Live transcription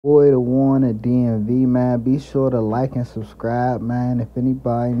Boy, the one at DMV, man. Be sure to like and subscribe, man. If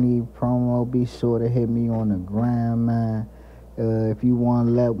anybody need promo, be sure to hit me on the gram, man. If you want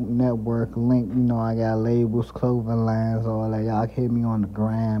network link, I got labels, clothing lines, all that. Y'all hit me on the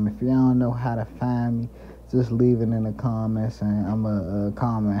gram. If you don't know how to find me, just leave it in the comments, and I'm going to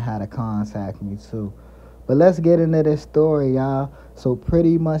comment how to contact me, too. But let's get into this story, y'all. So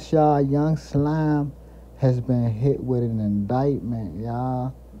pretty much, y'all, Young Slime has been hit with an indictment,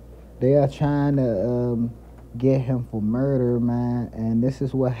 y'all. They are trying to get him for murder, man. And this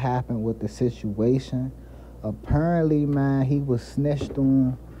is what happened with the situation. Apparently, man, he was snitched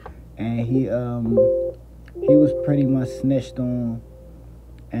on, and he was pretty much snitched on,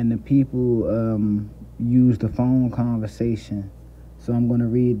 and the people used the phone conversation. So I'm gonna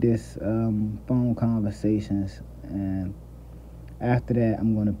read this phone conversations, and after that,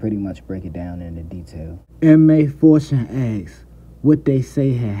 I'm gonna pretty much break it down into detail. Inmate Fortune asks what they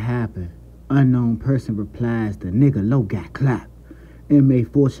say had happened. Unknown person replies, the nigga low got clapped.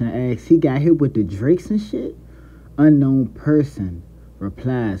 Inmate Fortune asks, he got hit with the Drakes and shit? Unknown person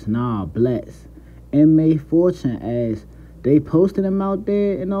replies, nah, bless. Inmate Fortune asks, they posted him out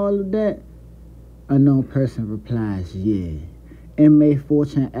there and all of that? Unknown person replies, yeah. Inmate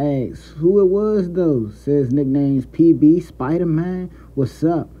Fortune asks, who it was though? Says nicknames PB, Spider-Man, what's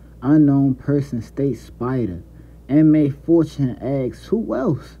up? Unknown person states Spider. Inmate Fortune asks, who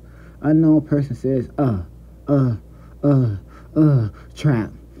else? Unknown person says,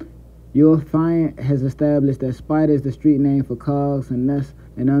 trap. Your client has established that Spider is the street name for Cogs, and thus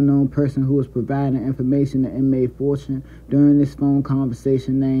an unknown person who is providing information to Inmate Fortune during this phone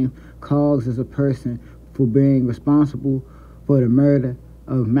conversation named Cogs as a person for being responsible for the murder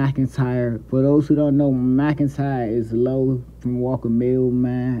of McIntyre. For those who don't know, McIntyre is Low from Walker Mill,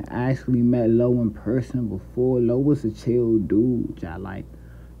 man. I actually met Low in person before. Low was a chill dude,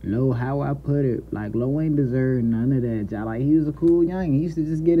 Low, how I put it, Low ain't deserve none of that, he was a cool young. He used to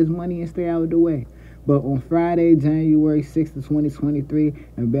just get his money and stay out of the way. But on Friday, January 6th of 2023,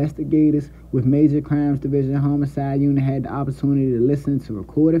 investigators with Major Crimes Division Homicide Unit had the opportunity to listen to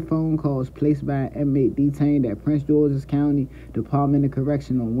recorded phone calls placed by an inmate detained at Prince George's County Department of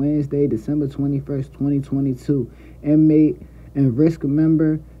Correction on Wednesday, December 21st, 2022. Inmate and risk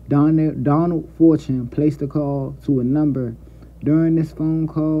member Donald Fortune placed a call to a number. During this phone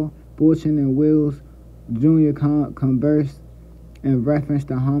call, Fortune and Wills Jr. conversed in reference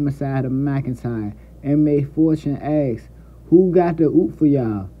to homicide of McIntyre. Inmate Fortune asks, who got the oop for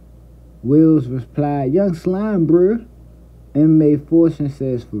y'all? Wills replied, Young Slime, bruh. Inmate Fortune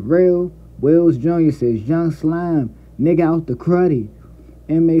says, for real? Wills Jr. says, Young Slime, nigga out the cruddy.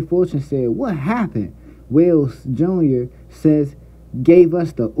 Inmate Fortune said, what happened? Wills Jr. says, gave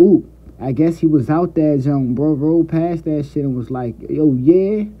us the oop. I guess he was out there, John, bro. Rolled past that shit and was like, yo,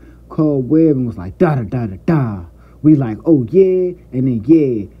 yeah. Called Webb and was like, da-da-da-da-da. We like, oh, yeah, and then,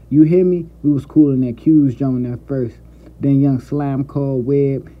 yeah. You hear me? We was cool in that Q's Joan at first. Then Young Slime called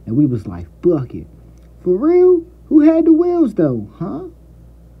Webb, and we was like, fuck it. For real? Who had the wheels, though, huh?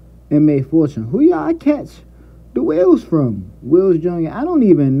 Inmate Fortune, who y'all catch the wheels from? Wills Jr., I don't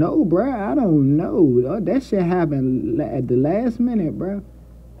even know, bruh. I don't know. That shit happened at the last minute, bruh.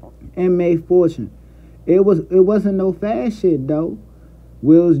 Inmate Fortune, it wasn't no fast shit, though.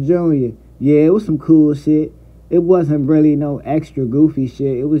 Wills Jr., yeah, it was some cool shit. It wasn't really no extra goofy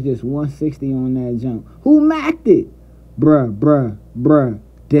shit. It was just 160 on that jump. Who macked it? Bruh.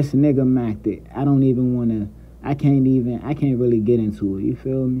 This nigga macked it. I don't even want to, I can't really get into it. You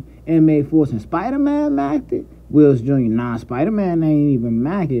feel me? Inmate Fortune, Spider-Man macked it? Wills Jr., nah, Spider-Man ain't even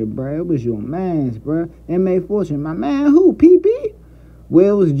macked it, bruh. It was your mans, bruh. Inmate Fortune, my man who? PB?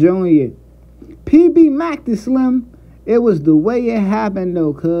 Wills Jr., PB macked it, Slim. It was the way it happened,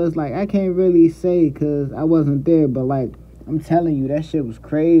 though, cuz, I can't really say, cuz I wasn't there, but, I'm telling you, that shit was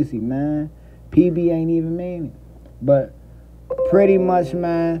crazy, man. PB ain't even mean it. But pretty much,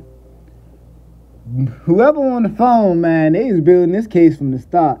 man, whoever on the phone, man, they was building this case from the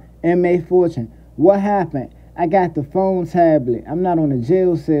start. Inmate Fortune, what happened? I got the phone tablet. I'm not on the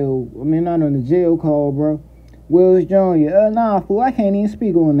jail cell. Not on the jail call, bro. Wills Jr., nah, fool, I can't even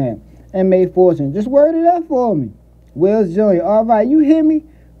speak on that. Inmate Fortune, just word it up for me. Wills Jr., all right, you hear me?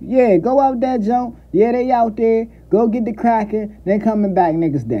 Yeah, go out that jump. Yeah, they out there. Go get the cracking. Then coming back,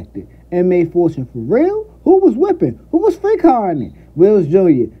 niggas decked it. Inmate Fortune, for real? Who was whipping? Who was free carding it? Wills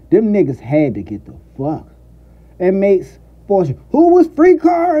Jr., them niggas had to get the fuck. Inmates Fortune, who was free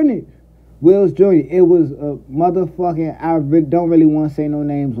carding it? Wills Jr., it was a motherfucking, I don't really want to say no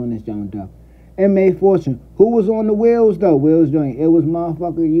names on this John Duff. Inmate Fortune, who was on the wheels though? Wills Jr., it was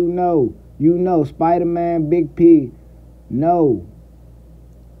motherfucker, you know, Spider-Man, Big P. No.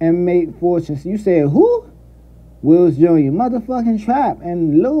 Inmate Fortune. You said who? Wills Jr. Motherfucking Trap.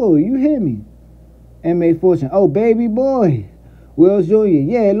 And Lil, you hear me? Inmate Fortune. Oh, baby boy. Wills Jr.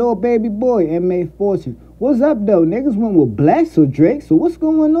 Yeah, little baby boy. Inmate Fortune. What's up, though? Niggas went with Blacks or Drake, so what's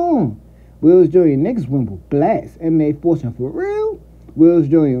going on? Wills Jr. Niggas went with Blacks. Inmate Fortune. For real? Wills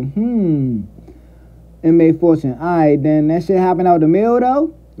Jr. Inmate Fortune. Alright, then that shit happened out the mill,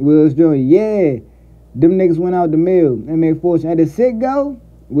 though? Wills Jr. Yeah. Them niggas went out the mill. Inmate Fortune. At the sick go?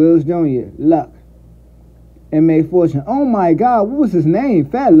 Wills Jr. Luck. Inmate Fortune. Oh my God, what was his name?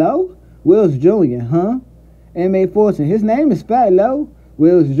 Fat Low? Wills Jr., huh? Inmate Fortune. His name is Fat Low?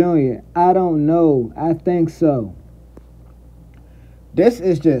 Wills Jr. I don't know. I think so. This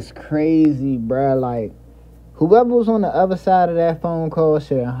is just crazy, bruh. Like, whoever was on the other side of that phone call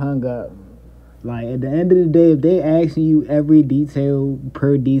should have hung up. Like, at the end of the day, if they asking you every detail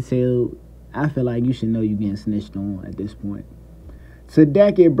per detail, I feel like you should know you getting snitched on at this point. To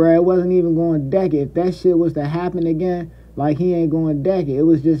deck it, bruh. It wasn't even going to deck it. If that shit was to happen again, like, he ain't going to deck it. It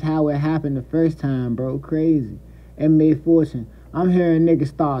was just how it happened the first time, bro. Crazy. Inmate Fortune. I'm hearing niggas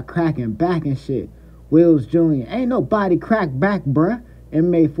start cracking back and shit. Wills Jr. Ain't nobody crack back, bruh.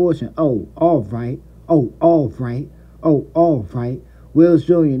 Inmate Fortune. Oh, alright. Oh, alright. Oh, alright. Wills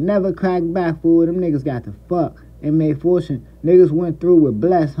Jr. Never crack back, fool. Them niggas got the fuck. Inmate Fortune. Niggas went through with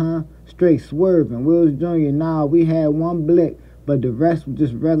Bless, huh? Straight swerving. Wills Jr. Nah, we had one blick, but the rest was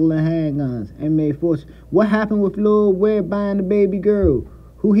just regular handguns. Inmate Fortune. What happened with Lil Webb buying the baby girl?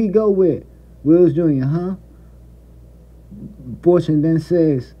 Who he go with? Wills Jr., huh? Fortune then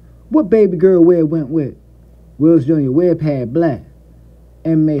says, what baby girl Webb went with? Wills Jr. Webb had Black.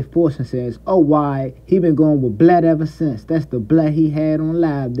 Inmate Fortune says, oh, why? He been going with Black ever since. That's the Black he had on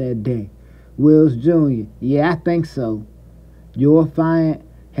live that day. Wills Jr. Yeah, I think so. Your client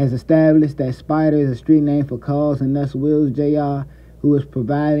has established that Spider is a street name for Cause, and thus Wills Jr., who is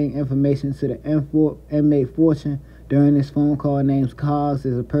providing information to the inmate Fortune during this phone call, names Cause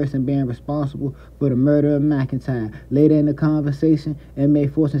as a person being responsible for the murder of McIntyre. Later in the conversation,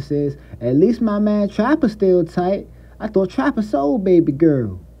 inmate Fortune says, at least my man Trapper still tight. I thought Trapper sold baby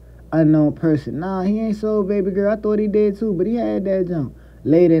girl. Unknown person. Nah, he ain't sold baby girl. I thought he did too, but he had that jump.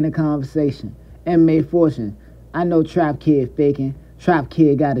 Later in the conversation, inmate Fortune. I know Trap Kid faking. Trap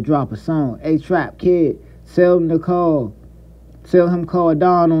Kid got to drop a song. Hey, Trap Kid, tell him call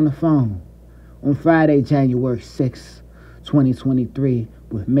Dawn on the phone on Friday, January 6th, 2023,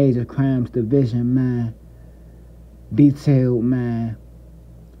 with Major Crimes Division, man. Detailed, man.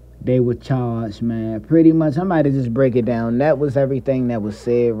 They were charged, man. Pretty much, I might have just break it down. That was everything that was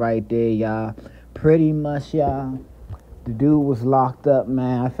said right there, y'all. Pretty much, y'all. The dude was locked up,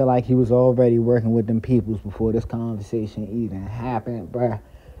 man. I feel like he was already working with them peoples before this conversation even happened, bruh.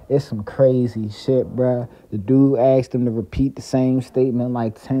 It's some crazy shit, bruh. The dude asked him to repeat the same statement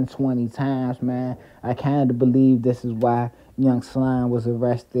like 10, 20 times, man. I kind of believe this is why Young Slime was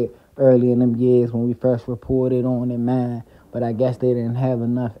arrested early in them years when we first reported on it, man. But I guess they didn't have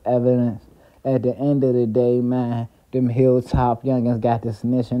enough evidence. At the end of the day, man, them Hilltop youngins got the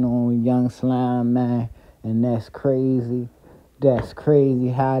snitching on Young Slime, man. And that's crazy. That's crazy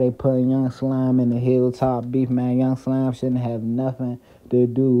how they put Young Slime in the Hilltop beef, man. Young Slime shouldn't have nothing to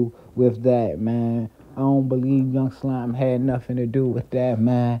do with that, man. I don't believe Young Slime had nothing to do with that,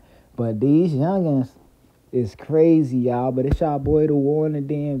 man. But these youngins is crazy, y'all. But it's y'all boy, the War in the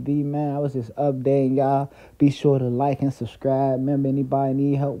DMV, man. I was just updating y'all. Be sure to like and subscribe. Remember, anybody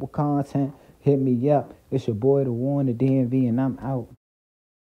need help with content, hit me up. It's your boy, the War in the DMV, and I'm out.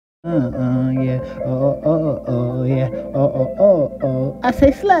 Yeah. Yeah. Oh. I say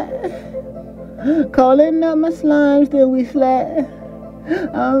slut. Calling up my slimes, then we flat.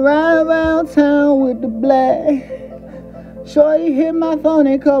 I'm riding around town with the Black. Shorty hit my phone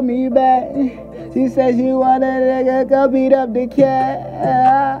and called me back. She said she want a nigga come beat up the cat.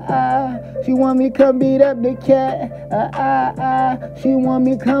 She want me come beat up the cat. She want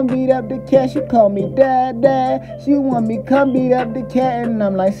me come beat up the cat. She call me dad. She want me come beat up the cat. And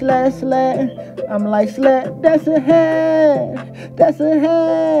I'm like, slat. I'm like, slat. That's a head. That's a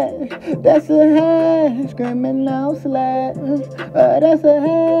head. That's a head. Screaming now, slat. That's a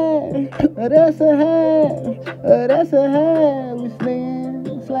head. That's a head. That's a head. We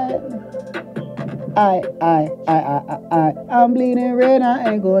slinging slat. I'm bleeding red,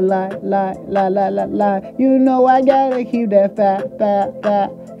 I ain't gonna lie. You know I gotta keep that fat.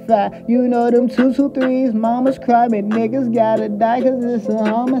 You know them 223s, mamas cry, but niggas gotta die, cause it's a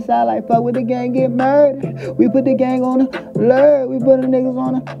homicide. Like fuck with the gang, get murdered. We put the gang on the alert, we put the niggas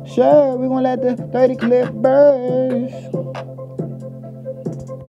on the shirt. We gon' let the 30 clip burst.